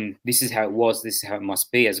stuck in this is how it was, this is how it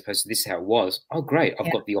must be, as opposed to this is how it was. Oh, great.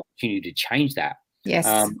 I've got the opportunity to change that. Yes.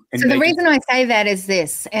 So the reason I say that is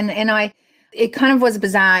this, and it kind of was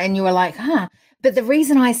bizarre, and you were like, but the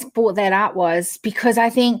reason I brought that up was because I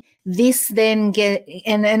think this then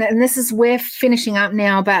and this is, we're finishing up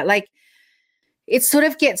now, but like it sort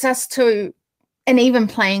of gets us to an even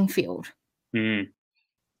playing field. You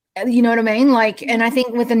know what I mean? Like, and I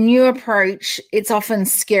think with a new approach, it's often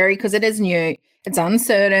scary because it is new, it's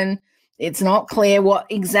uncertain, it's not clear what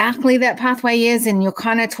exactly that pathway is, and you're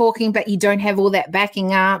kind of talking, but you don't have all that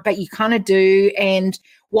backing up, but you kind of do. And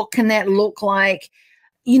what can that look like?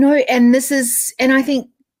 And I think,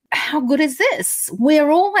 how good is this? We're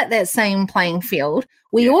all at that same playing field.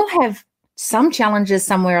 We all have some challenges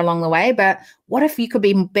somewhere along the way, but what if you could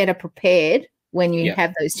be better prepared when you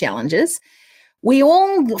have those challenges? We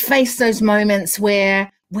all face those moments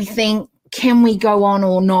where we think can we go on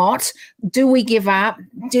or not? Do we give up?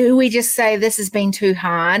 Do we just say this has been too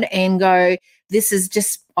hard and go, this is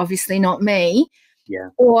just obviously not me? Yeah.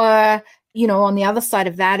 Or, you know, on the other side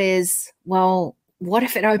of that is, well, what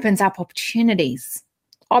if it opens up opportunities,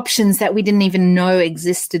 options that we didn't even know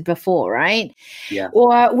existed before, right? Yeah.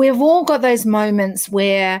 Or we've all got those moments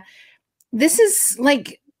where this is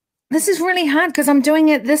really hard because I'm doing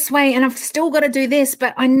it this way and I've still got to do this,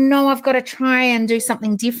 but I know I've got to try and do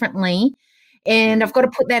something differently. And I've got to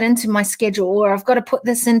put that into my schedule, or I've got to put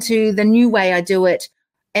this into the new way I do it.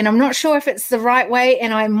 And I'm not sure if it's the right way,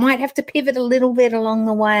 and I might have to pivot a little bit along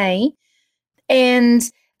the way. And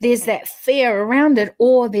there's that fear around it,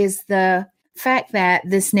 or there's the fact that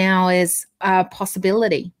this now is a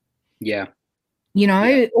possibility. Yeah. You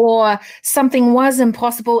know, or something was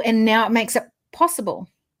impossible and now it makes it possible.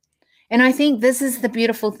 And I think this is the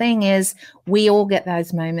beautiful thing is we all get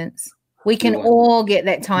those moments. We can all get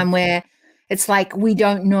that time where it's like we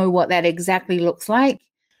don't know what that exactly looks like.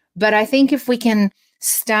 But I think if we can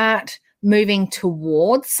start moving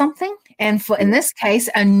towards something, and for in this case,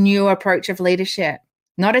 a new approach of leadership,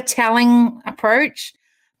 not a telling approach,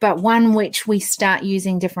 but one which we start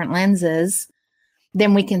using different lenses,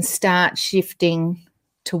 then we can start shifting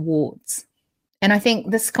towards. And I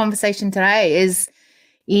think this conversation today is,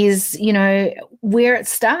 you know, where it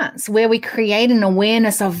starts, where we create an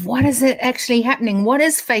awareness of what is it actually happening, what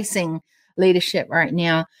is facing leadership right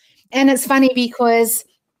now. And it's funny because,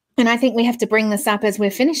 and I think we have to bring this up as we're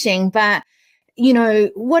finishing, but, you know,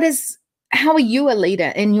 how are you a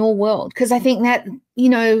leader in your world? Because I think that, you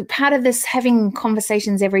know, part of this having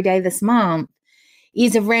conversations every day this month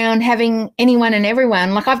is around having anyone and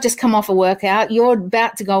everyone. Like I've just come off a workout, you're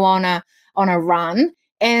about to go on a run,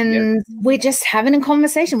 and we're just having a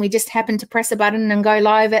conversation. We just happen to press a button and go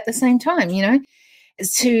live at the same time, you know,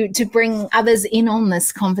 to bring others in on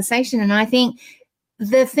this conversation. And I think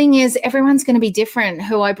the thing is everyone's going to be different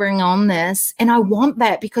who I bring on this. And I want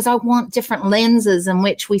that because I want different lenses in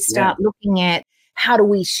which we start looking at how do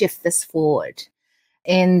we shift this forward.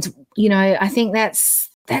 And, you know, I think that's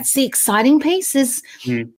the exciting piece is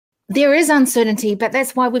there is uncertainty, but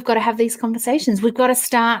that's why we've got to have these conversations. We've got to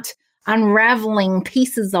start unraveling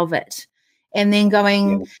pieces of it and then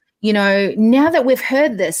going, you know, now that we've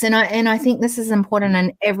heard this, and I think this is important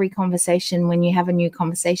in every conversation when you have a new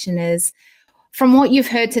conversation is from what you've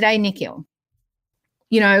heard today, Nikhil,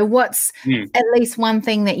 you know, what's at least one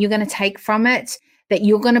thing that you're going to take from it that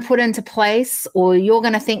you're going to put into place, or you're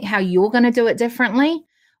going to think how you're going to do it differently?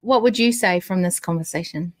 What would you say from this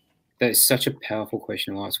conversation? That's such a powerful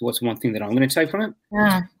question to ask. What's one thing that I'm going to take from it?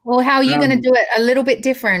 Well, how are you going to do it a little bit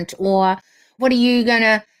different? Or what are you going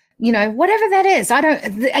to, you know, whatever that is.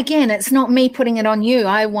 Again, it's not me putting it on you.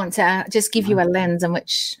 I want to just give you a lens in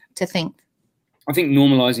which to think. I think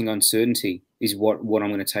normalizing uncertainty is what I'm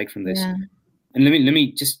going to take from this. Yeah. And let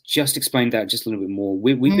me just explain that just a little bit more.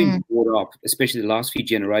 We've been brought up, especially the last few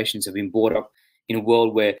generations have been brought up in a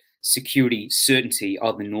world where security, certainty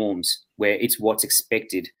are the norms, where it's what's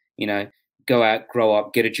expected. You know, go out, grow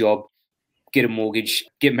up, get a job, get a mortgage,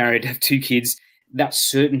 get married, have 2 kids. That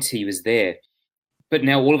certainty was there. But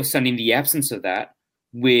now all of a sudden, in the absence of that,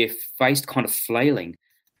 we're faced kind of flailing.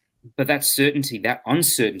 But that certainty, that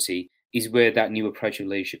uncertainty is where that new approach of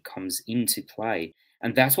leadership comes into play.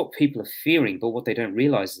 And that's what people are fearing. But what they don't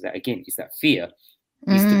realize is that, again, is that fear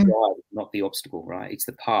is the guide, not the obstacle, right? It's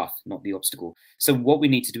the path, not the obstacle. So what we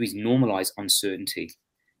need to do is normalize uncertainty,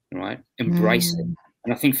 right? Embrace it.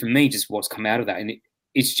 And I think for me, just what's come out of that, and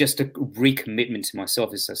it's just a recommitment to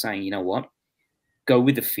myself, is saying, you know what? Go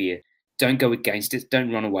with the fear. Don't go against it.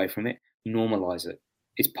 Don't run away from it. Normalize it.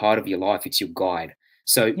 It's part of your life. It's your guide.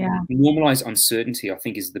 So normalize uncertainty, I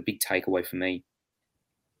think, is the big takeaway for me.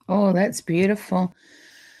 Oh, that's beautiful.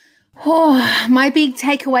 Oh, my big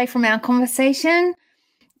takeaway from our conversation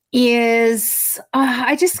is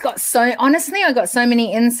I got so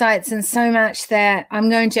many insights and so much that I'm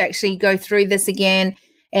going to actually go through this again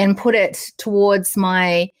and put it towards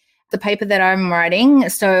the paper that I'm writing.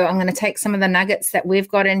 So I'm going to take some of the nuggets that we've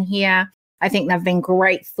got in here. I think they've been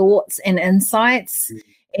great thoughts and insights.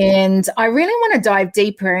 And I really want to dive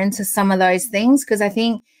deeper into some of those things, because I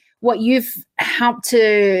think what you've helped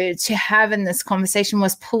to have in this conversation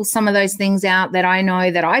was pull some of those things out that I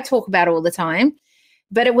know that I talk about all the time.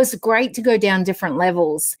 But it was great to go down different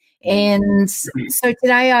levels. And so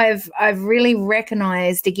today I've really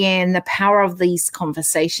recognized again the power of these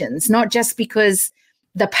conversations, not just because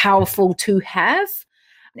they're powerful to have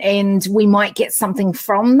and we might get something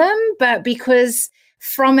from them, but because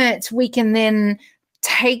from it we can then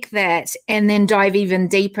take that and then dive even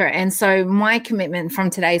deeper. And so my commitment from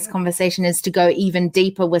today's conversation is to go even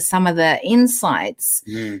deeper with some of the insights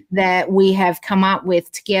that we have come up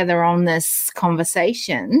with together on this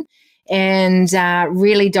conversation, and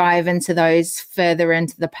really dive into those further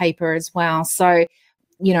into the paper as well. So,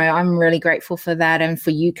 you know, I'm really grateful for that and for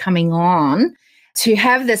you coming on to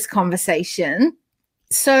have this conversation.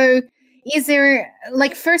 So is there,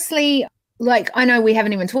 like, firstly, like, I know we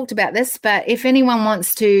haven't even talked about this, but if anyone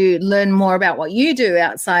wants to learn more about what you do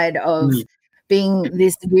outside of being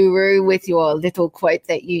this guru with your little quote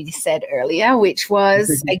that you said earlier, which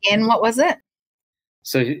was, again, what was it?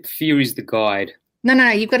 So fear is the guide. No,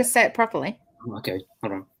 you've got to say it properly. Okay,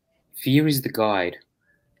 hold on. Fear is the guide,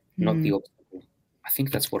 not the obstacle. I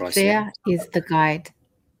think that's what I said. Fear is the guide.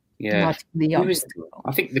 Yeah. Not the obstacle.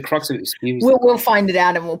 I think the crux of it is fear. We'll find it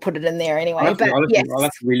out and we'll put it in there anyway. I'll have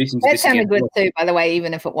to re-listen to that this sounded again. good too, by the way,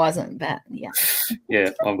 even if it wasn't. But yeah.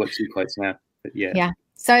 Yeah, I've got 2 quotes now. But yeah. Yeah.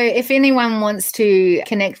 So if anyone wants to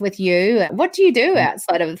connect with you, what do you do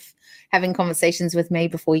outside of having conversations with me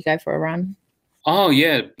before you go for a run? Oh,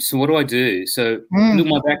 yeah. So what do I do? So look,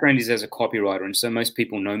 my background is as a copywriter, and so most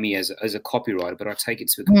people know me as a copywriter, but I take it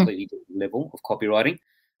to a completely different level of copywriting,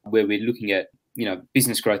 where we're looking at, you know,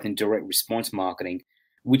 business growth and direct response marketing,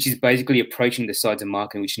 which is basically approaching the sides of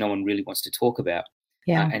marketing which no one really wants to talk about,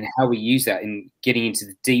 and how we use that in getting into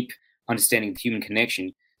the deep understanding of human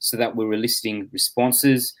connection so that we're eliciting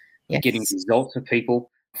responses, getting results for people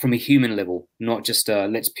from a human level, not just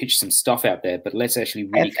let's pitch some stuff out there, but let's actually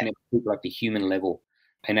really connect with people at the human level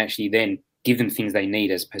and actually then give them things they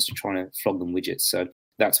need as opposed to trying to flog them widgets. So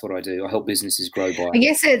that's what I do. I help businesses grow by. I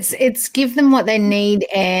guess it's give them what they need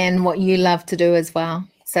and what you love to do as well.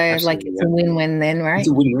 So absolutely, it's a win-win then, right? It's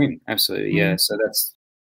a win-win, absolutely, yeah. So that's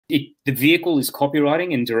it. The vehicle is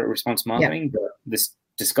copywriting and direct response marketing, but the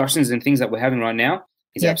discussions and things that we're having right now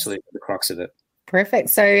is absolutely the crux of it.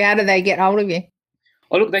 Perfect. So how do they get hold of you?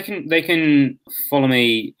 Oh, look, they can follow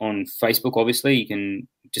me on Facebook, obviously. You can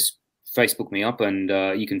just Facebook me up, and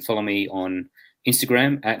you can follow me on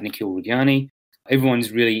Instagram at Nikhil Rughani.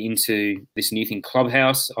 Everyone's really into this new thing,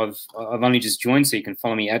 Clubhouse. I've only just joined, so you can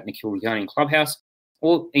follow me at Nikhil Rughani in Clubhouse,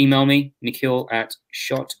 or email me, Nikhil at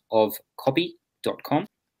shotofcopy.com.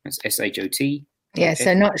 That's SHOT. Yeah,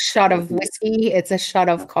 so not shot of whiskey, it's a shot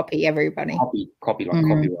of copy, everybody. Copy like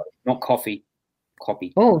copyright, not coffee,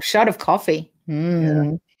 copy. Oh, shot of coffee.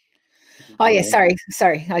 Yeah. Oh, yeah, sorry,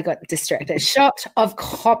 I got distracted. Shot of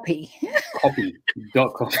copy.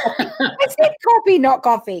 Copy.com. I said copy, not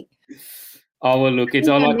coffee. Oh, well, look, I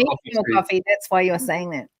like coffee. That's why you're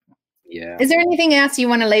saying that. Yeah. Is there anything else you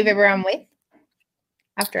want to leave everyone with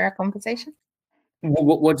after our conversation?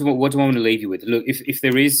 What do I want to leave you with? Look, if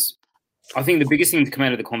there is, I think the biggest thing to come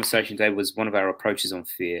out of the conversation today was one of our approaches on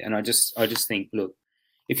fear. And I just think, look,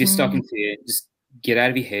 if you're stuck in fear, just get out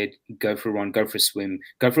of your head, go for a run, go for a swim,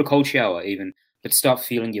 go for a cold shower even, but start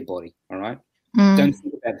feeling your body, all right? Don't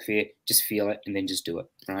think about fear, just feel it and then just do it,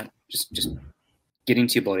 all right? Just get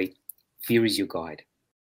into your body. Fear is your guide.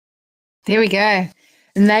 There we go.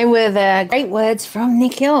 And they were the great words from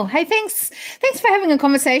Nikhil. Hey, thanks for having a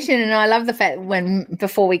conversation. And I love the fact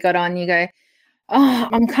before we got on, you go, oh,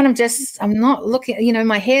 I'm not looking,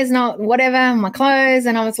 my hair's not whatever, my clothes.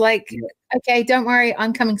 And I was like, okay, don't worry.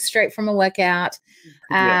 I'm coming straight from a workout.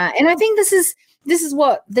 And I think this is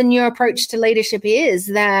what the new approach to leadership is,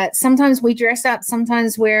 that sometimes we dress up,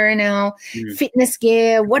 sometimes we're in our fitness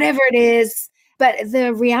gear, whatever it is. But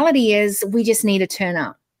the reality is we just need to turn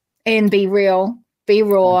up and be real, be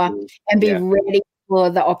raw, and be ready for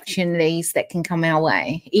the opportunities that can come our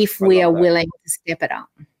way if we are willing to step it up.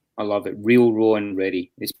 I love it. Real, raw, and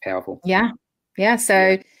ready is powerful. Yeah.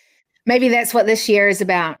 So maybe that's what this year is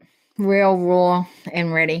about. Real, raw,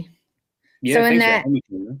 and ready. Yeah.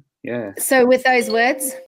 So with those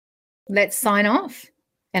words, let's sign off,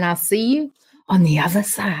 and I'll see you on the other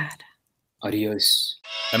side. Adios.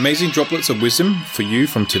 Amazing droplets of wisdom for you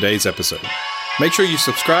from today's episode. Make sure you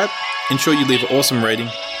subscribe, ensure you leave an awesome rating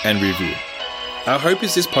and review. Our hope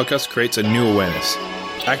is this podcast creates a new awareness,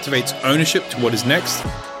 activates ownership to what is next,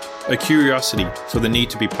 a curiosity for the need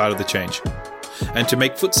to be part of the change, and to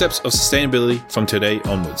make footsteps of sustainability from today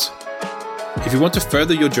onwards. If you want to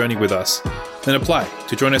further your journey with us, then apply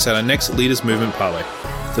to join us at our next Leaders Movement Parlay.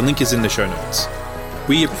 The link is in the show notes.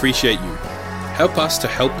 We appreciate you. Help us to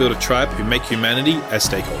help build a tribe who make humanity as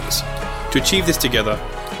stakeholders. To achieve this together,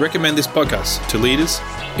 recommend this podcast to leaders,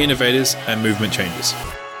 innovators, and movement changers.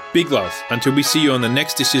 Big love until we see you on the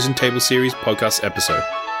next Decision Table Series podcast episode.